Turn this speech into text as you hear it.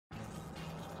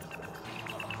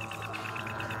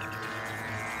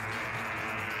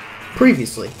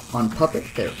Previously on Puppet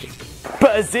Therapy.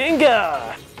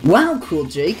 Bazinga! Wow, Cool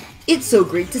Jake, it's so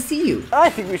great to see you. I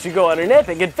think we should go on an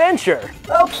epic adventure.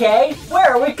 Okay,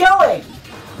 where are we going?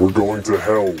 We're going to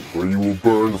hell, where you will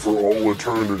burn for all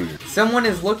eternity. Someone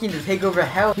is looking to take over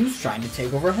hell. Who's trying to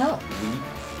take over hell? Weep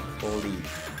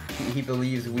Bleep. He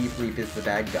believes Weep Bleep is the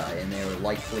bad guy, and they will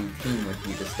likely team with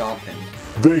you to stop him.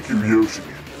 Thank you, Yoshi.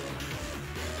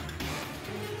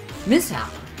 Mishap,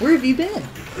 where have you been?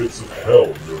 Pits of hell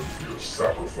known for your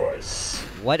sacrifice.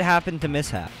 What happened to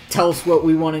Mishap? Tell us what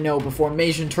we want to know before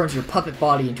Masian turns your puppet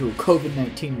body into a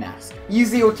COVID-19 mask. Use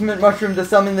the ultimate mushroom to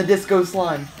summon the disco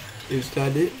slime. Is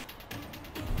that it?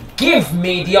 Give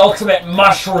me the ultimate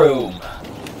mushroom!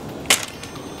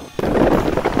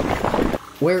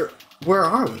 Where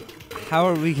are we? How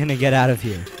are we gonna get out of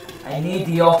here? I need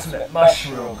the ultimate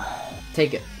mushroom.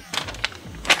 Take it.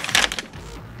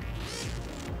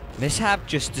 Mishap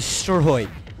just destroyed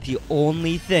the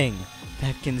only thing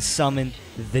that can summon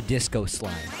the disco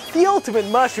slime. The ultimate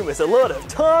mushroom is a load of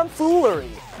tomfoolery.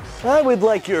 I would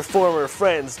like your former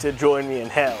friends to join me in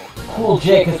hell. Cool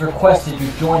Jake has requested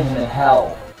you join him in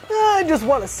hell. I just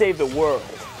want to save the world.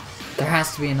 There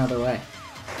has to be another way.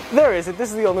 There isn't.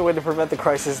 This is the only way to prevent the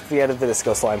crisis at the end of the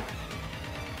disco slime.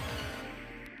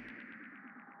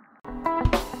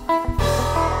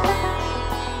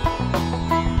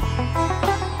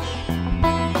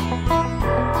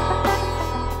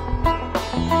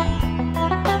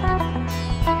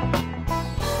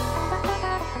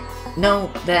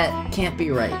 No, that can't be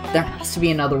right. There has to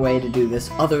be another way to do this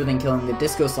other than killing the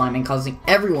disco slime and causing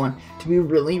everyone to be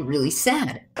really, really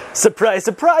sad. Surprise,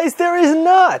 surprise, there is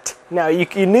not! Now you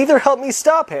can either help me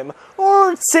stop him,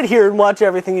 or sit here and watch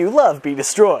everything you love be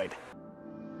destroyed.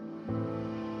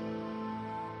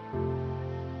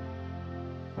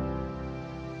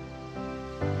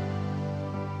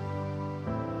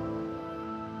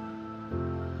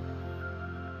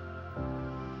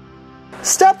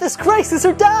 Stop this crisis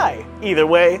or die! Either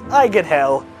way, I get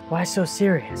hell. Why so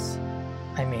serious?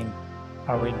 I mean,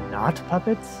 are we not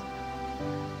puppets?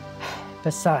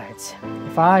 Besides,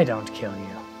 if I don't kill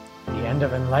you, the end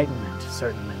of enlightenment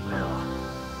certainly will.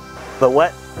 But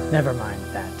what? Never mind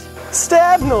that.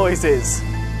 Stab noises!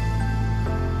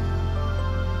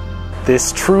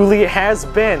 This truly has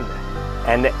been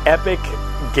an epic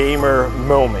gamer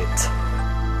moment.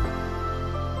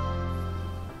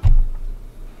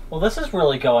 Well, this is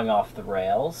really going off the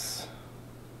rails.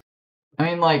 I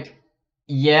mean, like,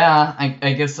 yeah,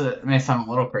 I guess it may sound a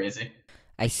little crazy.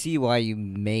 I see why you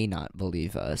may not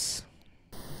believe us.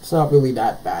 It's not really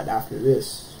that bad after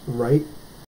this, right?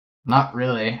 Not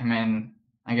really. I mean,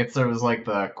 I guess there was like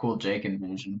the Cool Jake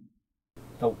invasion.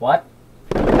 The what?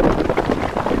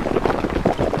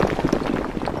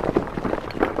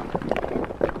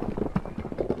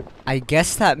 I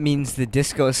guess that means the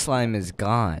disco slime is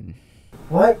gone.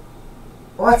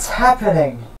 What's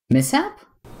happening? Mishap?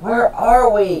 Where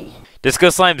are we? Disco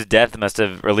Slime's death must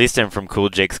have released him from Cool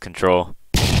Jake's control.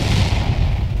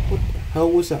 What the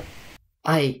hell was that?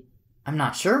 I'm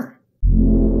not sure.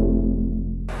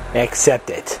 Accept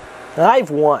it. I've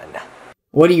won.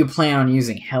 What do you plan on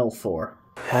using hell for?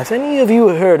 Have any of you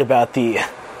heard about the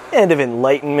end of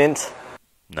enlightenment?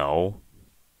 No.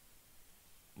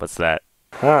 What's that?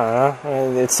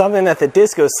 It's something that the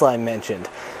disco slime mentioned.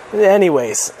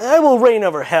 Anyways, I will reign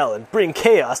over hell and bring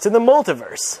chaos to the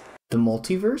multiverse. The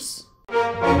multiverse?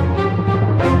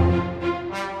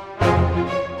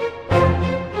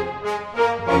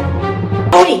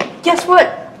 Hey, guess what?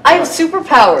 I have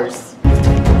superpowers!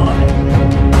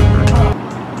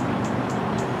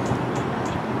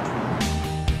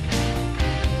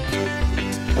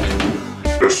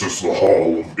 This is the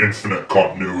Hall of Infinite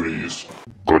Continuities.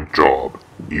 Good job,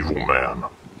 evil man.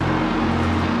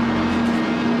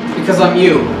 Because I'm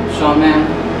you, Shawn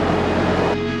man.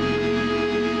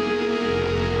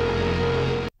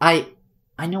 I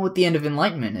know what the end of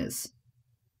enlightenment is.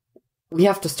 We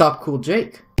have to stop Cool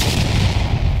Jake.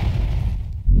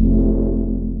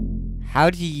 How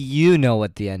do you know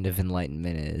what the end of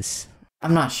enlightenment is?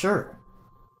 I'm not sure.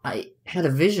 I had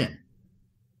a vision.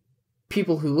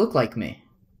 People who look like me.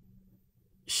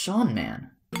 Shawn man.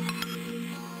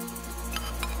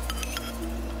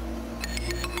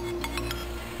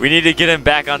 We need to get him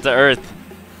back onto Earth.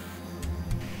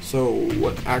 So,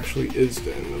 what actually is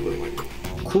the end of enlightenment?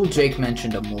 Cool Jake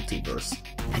mentioned a multiverse.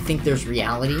 I think there's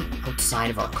reality outside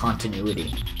of our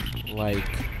continuity. Like,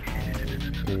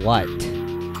 what?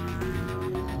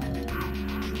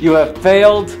 You have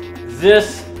failed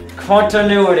this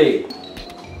continuity.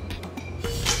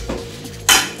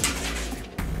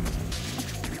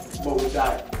 What was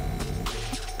that?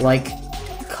 Like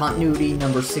continuity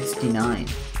number 69.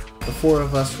 The four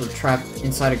of us were trapped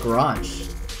inside a garage.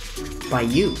 By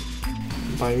you.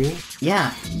 By me?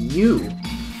 Yeah, you.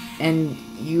 And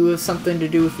you have something to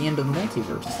do with the end of the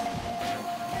multiverse.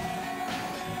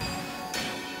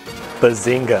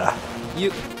 Bazinga.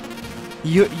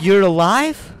 You're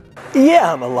alive?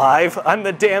 Yeah, I'm alive. I'm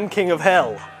the damn king of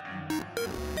hell.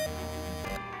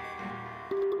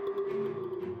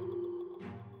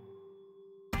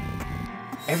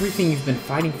 Everything you've been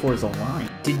fighting for is a lie.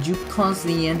 Did you cause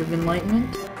the end of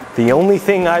enlightenment? The only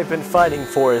thing I've been fighting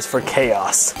for is for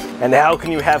chaos. And how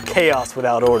can you have chaos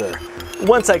without order?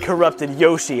 Once I corrupted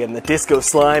Yoshi and the disco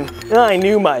slime, I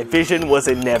knew my vision was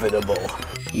inevitable.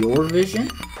 Your vision?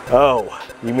 Oh,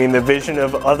 you mean the vision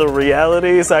of other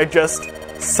realities I just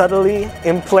subtly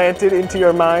implanted into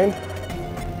your mind?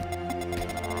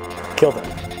 Kill them.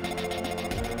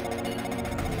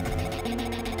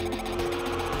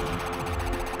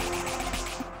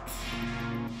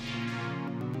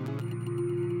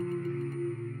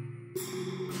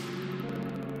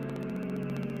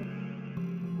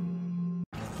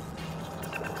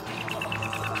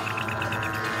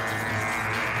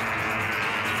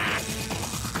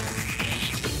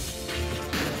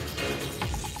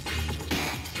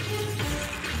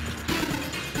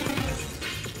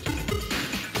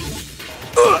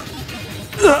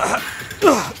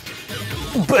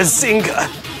 Bazinga!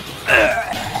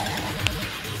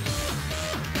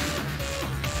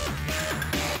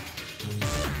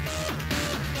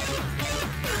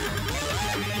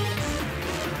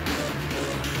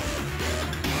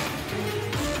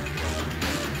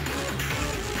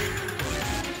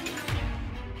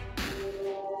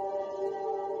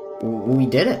 We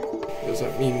did it. Does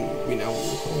that mean we now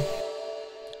move home?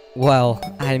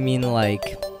 Well, I mean,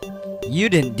 like, you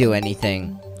didn't do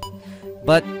anything.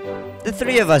 But the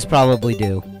three of us probably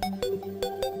do.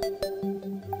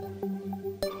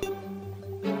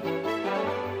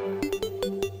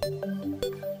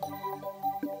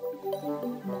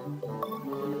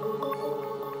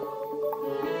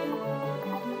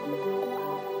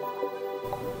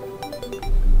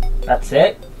 That's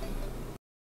it?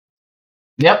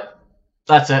 Yep,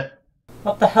 that's it.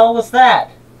 What the hell was that?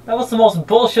 That was the most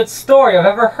bullshit story I've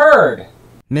ever heard!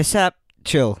 Mishap,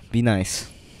 chill, be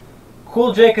nice.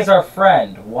 Cool Jake is our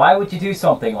friend. Why would you do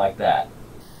something like that?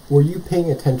 Were you paying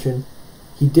attention?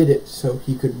 He did it so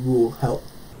he could rule hell.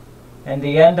 And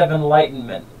the end of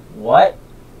enlightenment. What?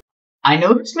 I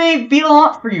know this may be a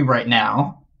lot for you right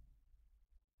now.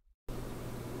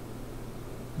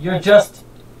 You're just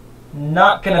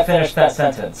not gonna finish that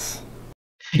sentence.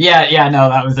 Yeah, no,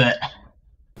 that was it.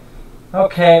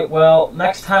 Okay, well,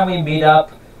 next time we meet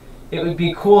up, it would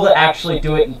be cool to actually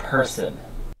do it in person.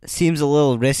 Seems a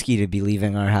little risky to be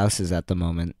leaving our houses at the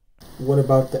moment. What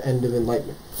about the end of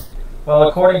enlightenment? Well,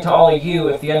 according to all of you,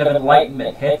 if the end of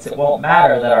enlightenment hits, it won't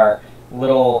matter that our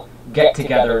little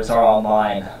get-togethers are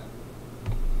online.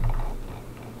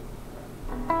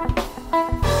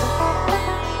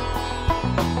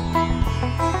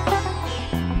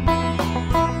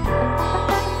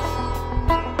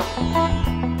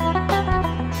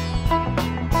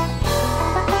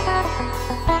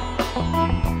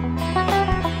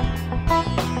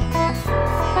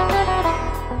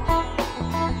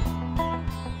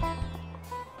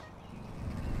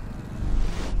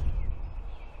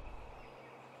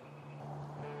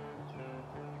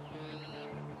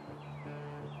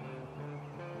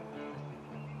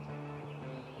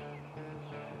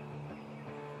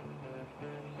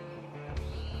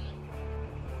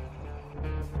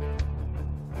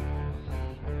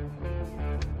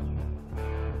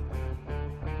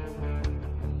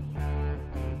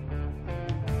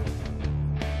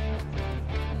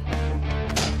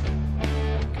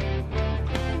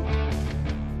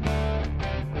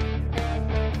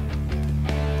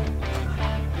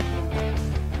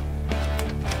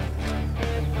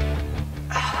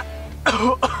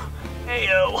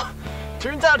 Heyo.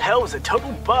 Turns out hell was a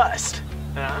total bust.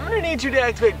 I'm gonna need you to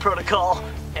activate protocol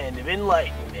End of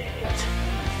Enlightenment.